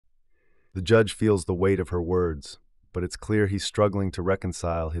The judge feels the weight of her words, but it's clear he's struggling to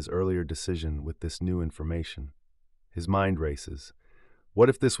reconcile his earlier decision with this new information. His mind races. What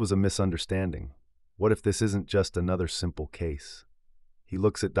if this was a misunderstanding? What if this isn't just another simple case? He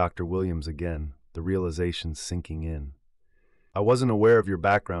looks at Dr. Williams again, the realization sinking in. I wasn't aware of your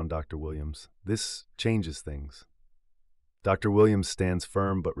background, Dr. Williams. This changes things. Dr. Williams stands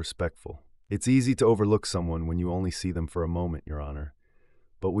firm but respectful. It's easy to overlook someone when you only see them for a moment, Your Honor.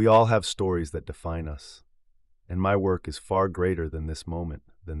 But we all have stories that define us. And my work is far greater than this moment,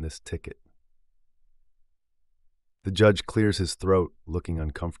 than this ticket. The judge clears his throat, looking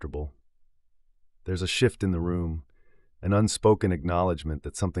uncomfortable. There's a shift in the room, an unspoken acknowledgement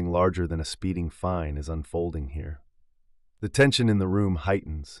that something larger than a speeding fine is unfolding here. The tension in the room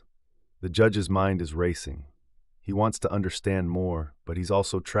heightens. The judge's mind is racing. He wants to understand more, but he's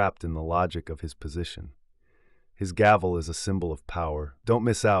also trapped in the logic of his position. His gavel is a symbol of power. Don't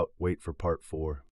miss out. Wait for part 4.